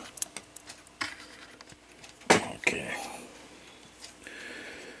back on. Okay.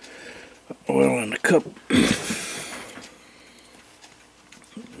 Oil in a cup. An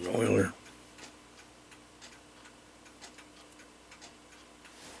oiler.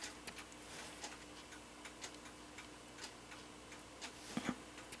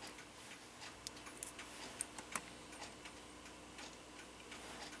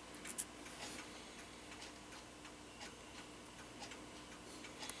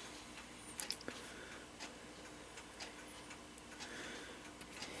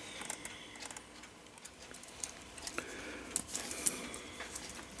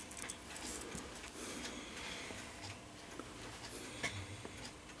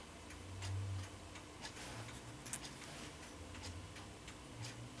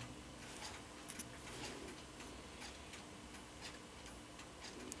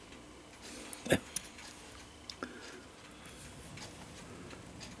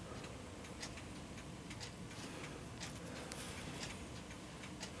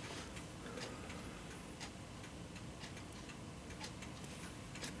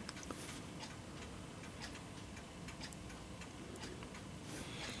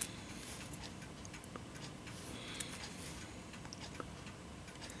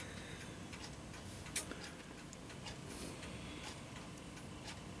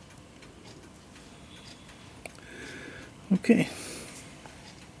 Okay.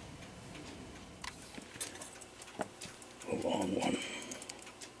 A long one.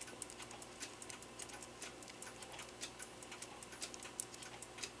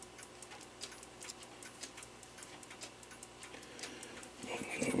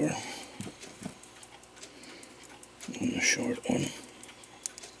 Over. And a short one.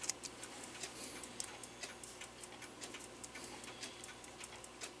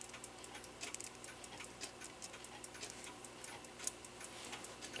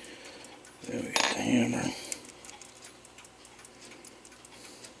 There we get the hammer.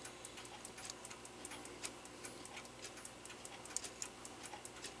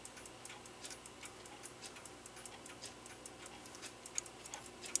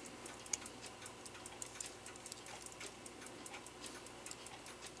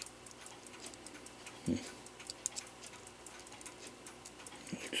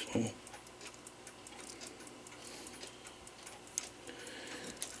 Like so.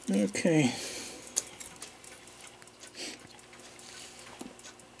 Okay.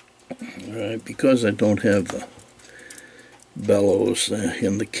 Alright, because I don't have the bellows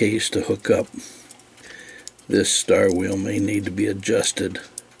in the case to hook up, this star wheel may need to be adjusted,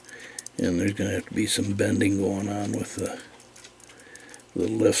 and there's going to have to be some bending going on with the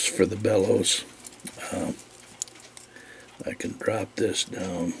lifts for the bellows. I can drop this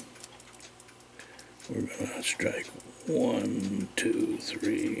down. We're going to strike 1, 2,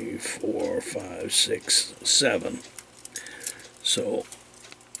 3, 4, 5, 6, 7. So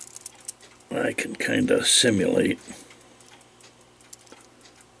I can kind of simulate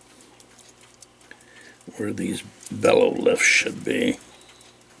where these bellow lifts should be,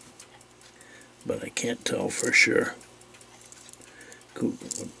 but I can't tell for sure.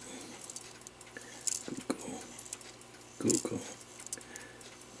 Cuckoo, cuckoo, cuckoo,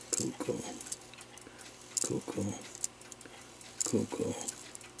 cuckoo, cuckoo, cuckoo,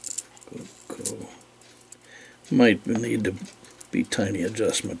 cuckoo. Might need to be tiny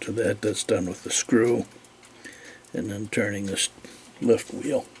adjustment to that. That's done with the screw and then turning this lift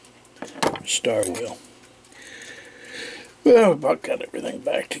wheel, star wheel. Well, I've about got everything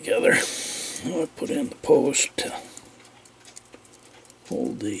back together. I'll put in the post to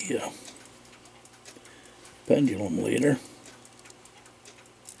hold the pendulum leader.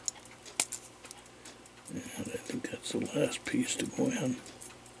 And I think that's the last piece to go in.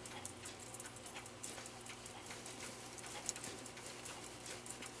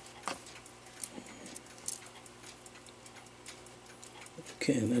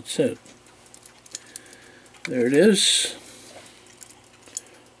 Okay, that's it. There it is,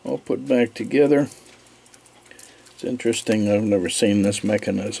 all put back together. It's interesting, I've never seen this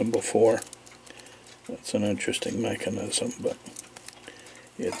mechanism before. It's an interesting mechanism, but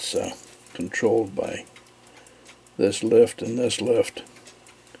it's controlled by this lift and this lift.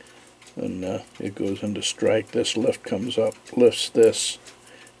 And it goes into strike. This lift comes up, lifts this,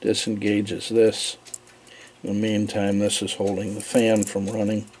 disengages this. In the meantime, this is holding the fan from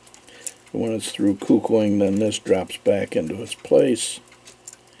running. When it's through cuckooing, then this drops back into its place.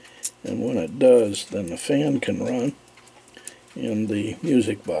 And when it does, then the fan can run, and the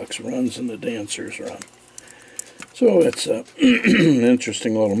music box runs, and the dancers run. So it's an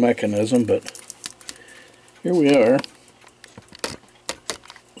interesting little mechanism, but here we are.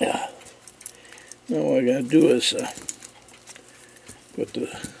 Yeah. Now all I gotta do is put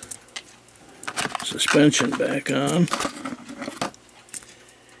the suspension back on.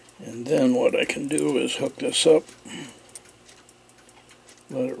 And then what I can do is hook this up,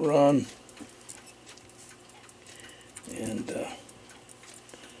 let it run, and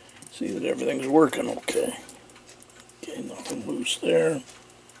see that everything's working okay. Okay, nothing loose there.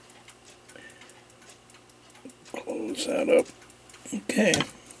 Close that up. Okay.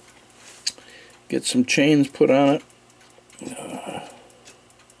 Get some chains put on it.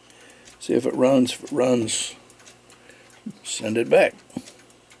 See if it runs. If it runs, send it back.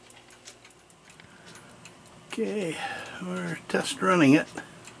 Okay, we're test running it.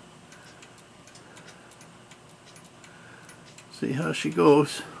 See how she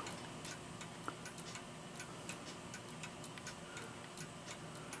goes.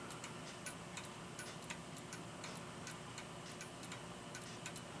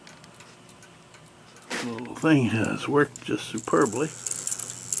 The little thing has worked just superbly.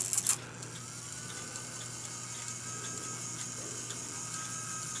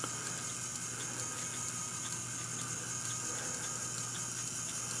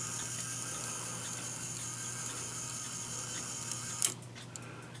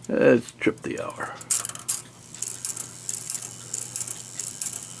 Let's trip the hour.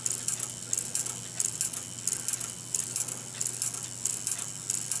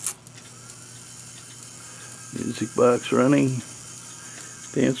 Music box running,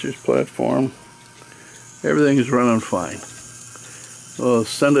 dancer's platform, everything is running fine. We'll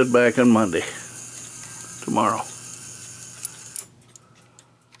send it back on Monday, tomorrow.